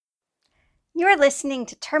You are listening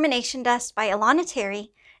to Termination Dust by Alana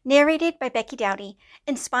Terry, narrated by Becky Dowdy,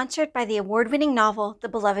 and sponsored by the award-winning novel The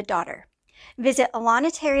Beloved Daughter. Visit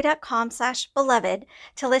alanaterry.com/beloved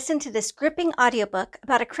to listen to this gripping audiobook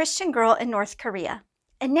about a Christian girl in North Korea.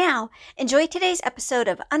 And now, enjoy today's episode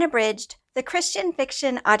of Unabridged, the Christian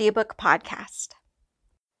Fiction Audiobook Podcast.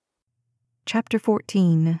 Chapter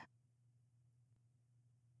 14.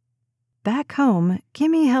 Back home,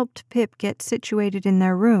 Kimmy helped Pip get situated in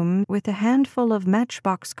their room with a handful of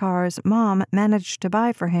Matchbox cars Mom managed to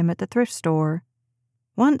buy for him at the thrift store.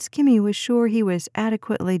 Once Kimmy was sure he was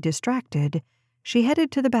adequately distracted, she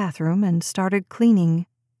headed to the bathroom and started cleaning.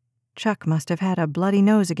 Chuck must have had a bloody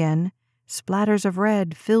nose again. Splatters of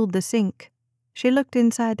red filled the sink. She looked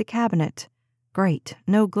inside the cabinet. Great,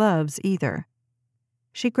 no gloves either.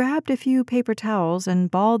 She grabbed a few paper towels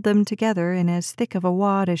and balled them together in as thick of a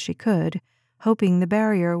wad as she could, hoping the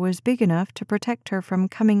barrier was big enough to protect her from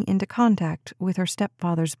coming into contact with her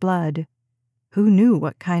stepfather's blood. Who knew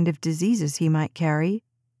what kind of diseases he might carry?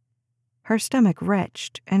 Her stomach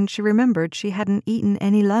retched, and she remembered she hadn't eaten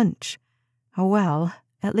any lunch. Oh well,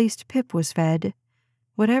 at least Pip was fed.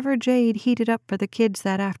 Whatever Jade heated up for the kids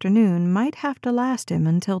that afternoon might have to last him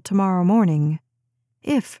until tomorrow morning.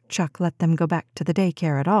 If Chuck let them go back to the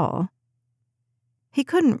daycare at all. He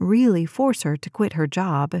couldn't really force her to quit her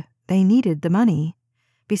job. They needed the money.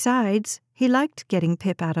 Besides, he liked getting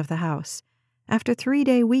Pip out of the house. After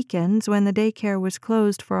 3-day weekends when the daycare was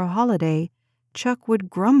closed for a holiday, Chuck would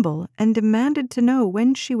grumble and demanded to know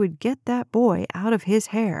when she would get that boy out of his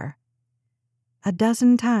hair. A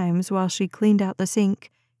dozen times while she cleaned out the sink,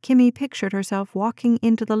 Kimmy pictured herself walking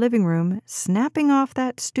into the living room, snapping off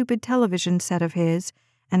that stupid television set of his,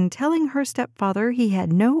 and telling her stepfather he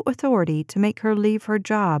had no authority to make her leave her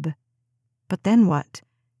job. But then what?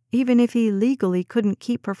 Even if he legally couldn't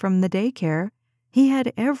keep her from the daycare, he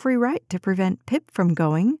had every right to prevent Pip from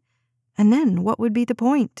going. And then what would be the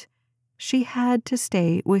point? She had to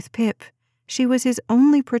stay with Pip. She was his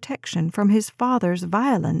only protection from his father's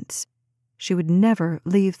violence. She would never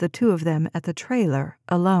leave the two of them at the trailer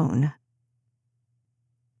alone.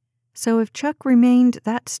 So if Chuck remained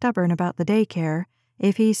that stubborn about the daycare,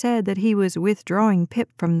 if he said that he was withdrawing Pip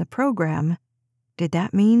from the program, did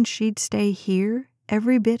that mean she'd stay here,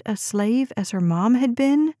 every bit a slave as her mom had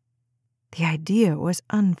been? The idea was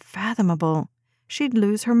unfathomable. She'd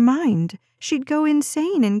lose her mind. She'd go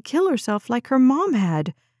insane and kill herself like her mom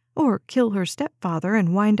had, or kill her stepfather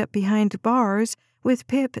and wind up behind bars, with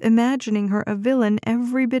Pip imagining her a villain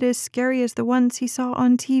every bit as scary as the ones he saw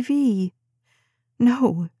on TV.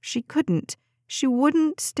 No, she couldn't. She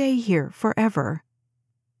wouldn't stay here forever.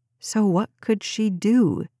 So what could she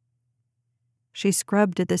do? She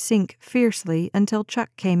scrubbed at the sink fiercely until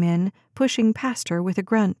Chuck came in, pushing past her with a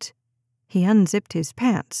grunt. He unzipped his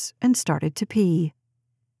pants and started to pee.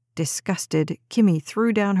 Disgusted, Kimmy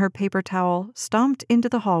threw down her paper towel, stomped into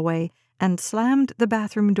the hallway, and slammed the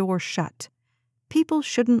bathroom door shut. People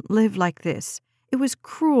shouldn't live like this. It was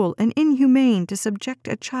cruel and inhumane to subject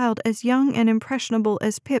a child as young and impressionable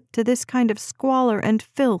as Pip to this kind of squalor and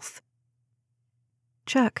filth.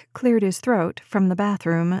 Chuck cleared his throat from the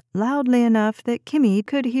bathroom loudly enough that Kimmy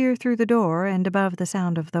could hear through the door and above the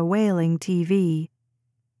sound of the wailing TV.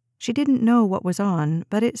 She didn't know what was on,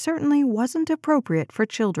 but it certainly wasn't appropriate for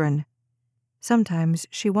children. Sometimes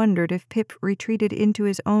she wondered if Pip retreated into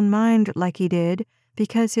his own mind like he did,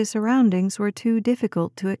 because his surroundings were too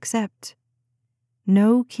difficult to accept.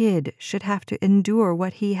 No kid should have to endure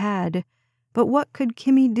what he had, but what could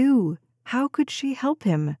Kimmy do? How could she help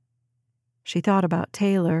him? She thought about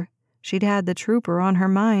Taylor. She'd had the trooper on her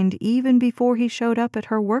mind even before he showed up at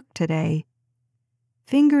her work today.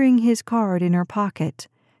 Fingering his card in her pocket,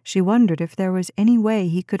 she wondered if there was any way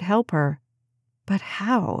he could help her. But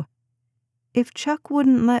how? If Chuck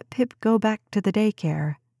wouldn't let Pip go back to the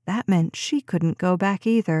daycare, that meant she couldn't go back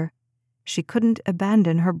either. She couldn't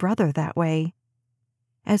abandon her brother that way.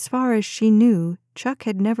 As far as she knew, Chuck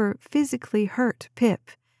had never physically hurt Pip,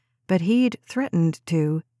 but he'd threatened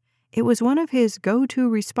to. It was one of his go-to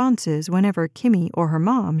responses whenever Kimmy or her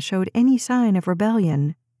mom showed any sign of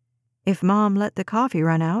rebellion. If Mom let the coffee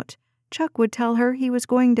run out, Chuck would tell her he was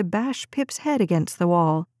going to bash Pip's head against the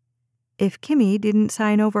wall. If Kimmy didn't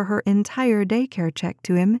sign over her entire daycare check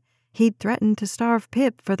to him, he'd threaten to starve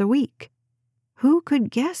Pip for the week. Who could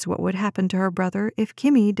guess what would happen to her brother if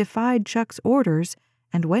Kimmy defied Chuck's orders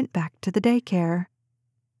and went back to the daycare?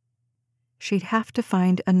 She'd have to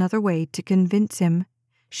find another way to convince him.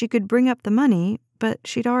 She could bring up the money, but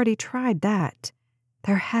she'd already tried that.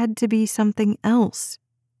 There had to be something else.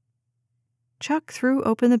 Chuck threw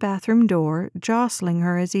open the bathroom door, jostling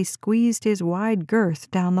her as he squeezed his wide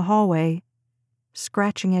girth down the hallway.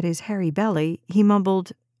 Scratching at his hairy belly, he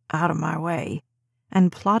mumbled, "Out of my way,"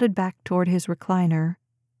 and plodded back toward his recliner.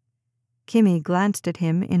 Kimmy glanced at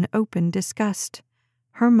him in open disgust.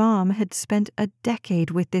 Her mom had spent a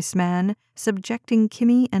decade with this man, subjecting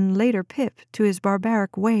Kimmy and later Pip to his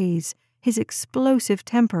barbaric ways, his explosive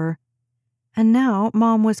temper. And now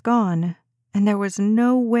Mom was gone, and there was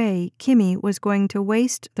no way Kimmy was going to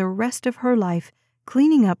waste the rest of her life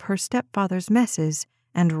cleaning up her stepfather's messes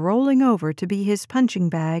and rolling over to be his punching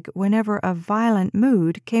bag whenever a violent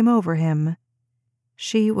mood came over him.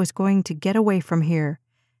 She was going to get away from here,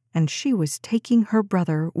 and she was taking her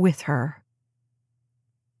brother with her.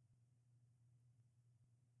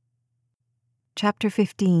 Chapter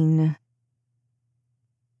 15.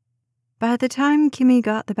 By the time Kimmy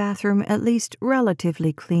got the bathroom at least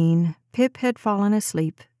relatively clean, Pip had fallen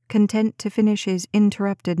asleep, content to finish his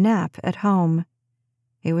interrupted nap at home.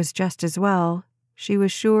 It was just as well. She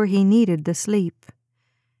was sure he needed the sleep.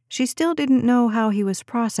 She still didn't know how he was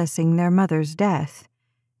processing their mother's death.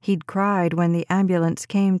 He'd cried when the ambulance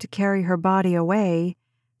came to carry her body away,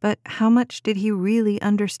 but how much did he really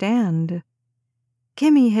understand?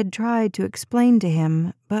 Kimmy had tried to explain to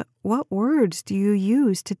him, but what words do you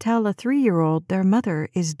use to tell a 3-year-old their mother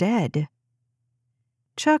is dead?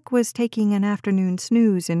 Chuck was taking an afternoon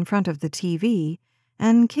snooze in front of the TV,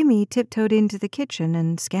 and Kimmy tiptoed into the kitchen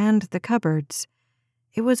and scanned the cupboards.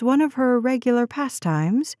 It was one of her regular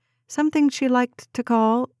pastimes, something she liked to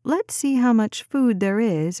call, "Let's see how much food there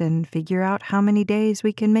is and figure out how many days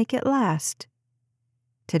we can make it last."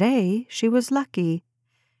 Today, she was lucky.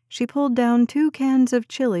 She pulled down 2 cans of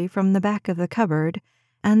chili from the back of the cupboard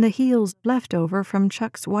and the heels left over from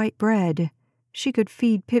Chuck's white bread. She could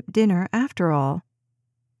feed Pip dinner after all.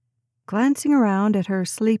 Glancing around at her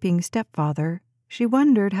sleeping stepfather, she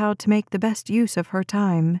wondered how to make the best use of her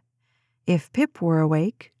time. If Pip were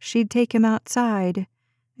awake, she'd take him outside.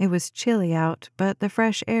 It was chilly out, but the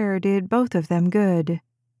fresh air did both of them good.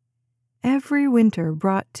 Every winter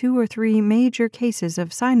brought 2 or 3 major cases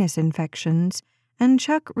of sinus infections, and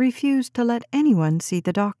Chuck refused to let anyone see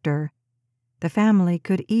the doctor. The family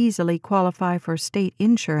could easily qualify for state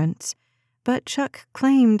insurance, but Chuck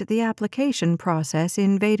claimed the application process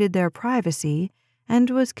invaded their privacy and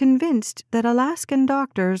was convinced that Alaskan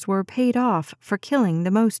doctors were paid off for killing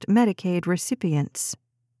the most Medicaid recipients.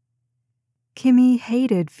 Kimmy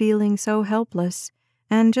hated feeling so helpless,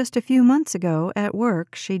 and just a few months ago at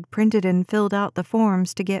work she'd printed and filled out the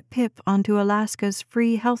forms to get Pip onto Alaska's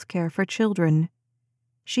free health care for children.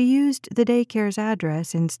 She used the daycare's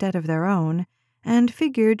address instead of their own, and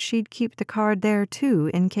figured she'd keep the card there too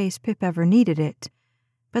in case Pip ever needed it.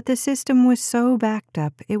 But the system was so backed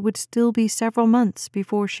up it would still be several months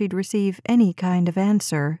before she'd receive any kind of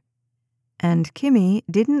answer. And Kimmy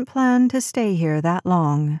didn't plan to stay here that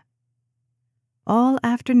long. All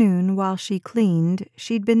afternoon while she cleaned,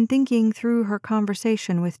 she'd been thinking through her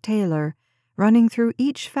conversation with Taylor, running through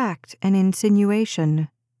each fact and insinuation.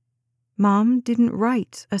 Mom didn't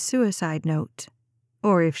write a suicide note.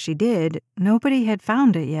 Or if she did, nobody had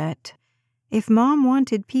found it yet. If Mom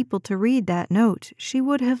wanted people to read that note, she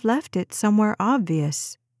would have left it somewhere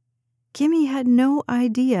obvious. Kimmy had no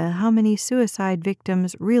idea how many suicide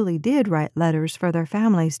victims really did write letters for their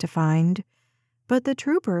families to find, but the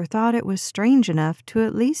trooper thought it was strange enough to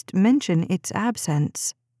at least mention its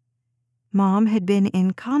absence. Mom had been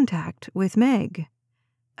in contact with Meg.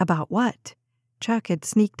 About what? Chuck had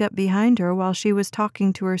sneaked up behind her while she was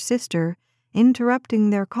talking to her sister, interrupting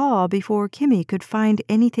their call before Kimmy could find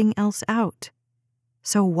anything else out.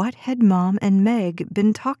 So what had Mom and Meg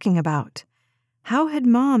been talking about? How had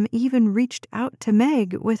Mom even reached out to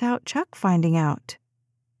Meg without Chuck finding out?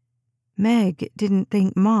 Meg didn't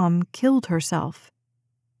think Mom killed herself.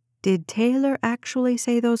 Did Taylor actually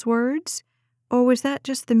say those words? Or was that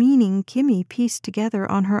just the meaning Kimmy pieced together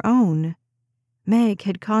on her own? Meg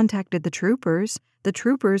had contacted the troopers. The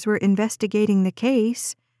troopers were investigating the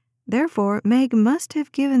case. Therefore, Meg must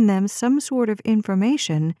have given them some sort of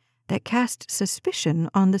information that cast suspicion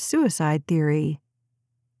on the suicide theory.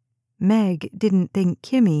 Meg didn't think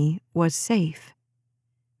Kimmy was safe.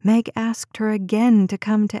 Meg asked her again to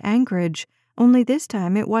come to Anchorage, only this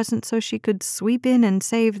time it wasn't so she could sweep in and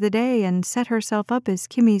save the day and set herself up as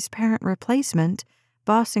Kimmy's parent replacement,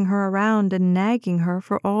 bossing her around and nagging her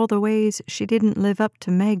for all the ways she didn't live up to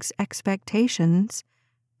Meg's expectations.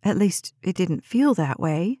 At least, it didn't feel that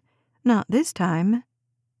way. Not this time.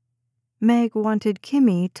 Meg wanted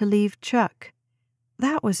Kimmy to leave Chuck.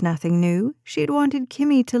 That was nothing new. She'd wanted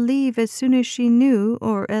Kimmy to leave as soon as she knew,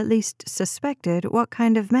 or at least suspected, what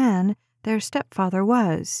kind of man their stepfather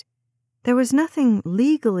was. There was nothing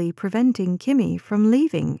legally preventing Kimmy from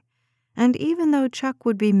leaving. and even though Chuck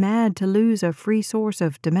would be mad to lose a free source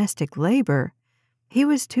of domestic labor, he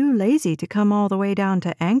was too lazy to come all the way down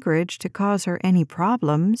to Anchorage to cause her any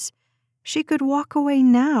problems. She could walk away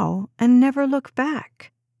now and never look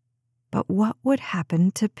back. But what would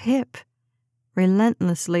happen to Pip?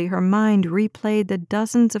 Relentlessly, her mind replayed the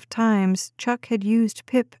dozens of times Chuck had used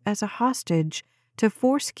Pip as a hostage to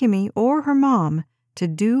force Kimmy or her mom to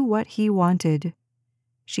do what he wanted.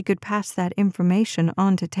 She could pass that information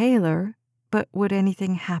on to Taylor, but would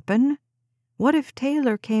anything happen? What if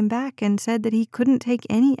Taylor came back and said that he couldn't take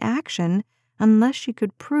any action unless she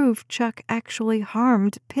could prove Chuck actually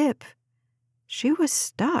harmed Pip? She was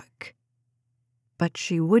stuck. But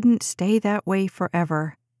she wouldn't stay that way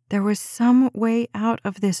forever. There was some way out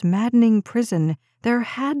of this maddening prison. There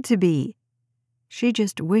had to be. She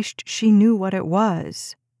just wished she knew what it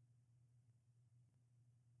was.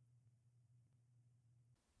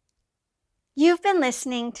 You've been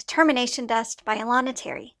listening to Termination Dust by Alana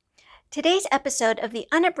Terry. Today's episode of the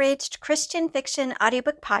Unabridged Christian Fiction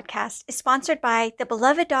Audiobook Podcast is sponsored by the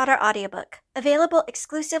Beloved Daughter audiobook, available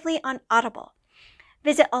exclusively on Audible.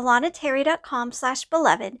 Visit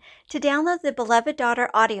alanaterry.com/beloved to download the Beloved Daughter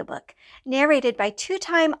audiobook, narrated by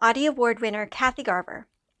two-time Audie Award winner Kathy Garver.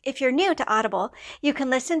 If you're new to Audible, you can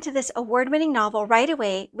listen to this award-winning novel right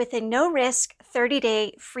away with a no-risk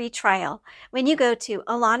 30-day free trial when you go to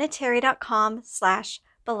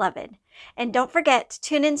alanaterry.com/beloved. And don't forget to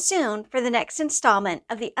tune in soon for the next installment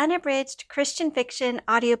of the Unabridged Christian Fiction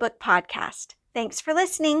Audiobook Podcast. Thanks for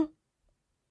listening.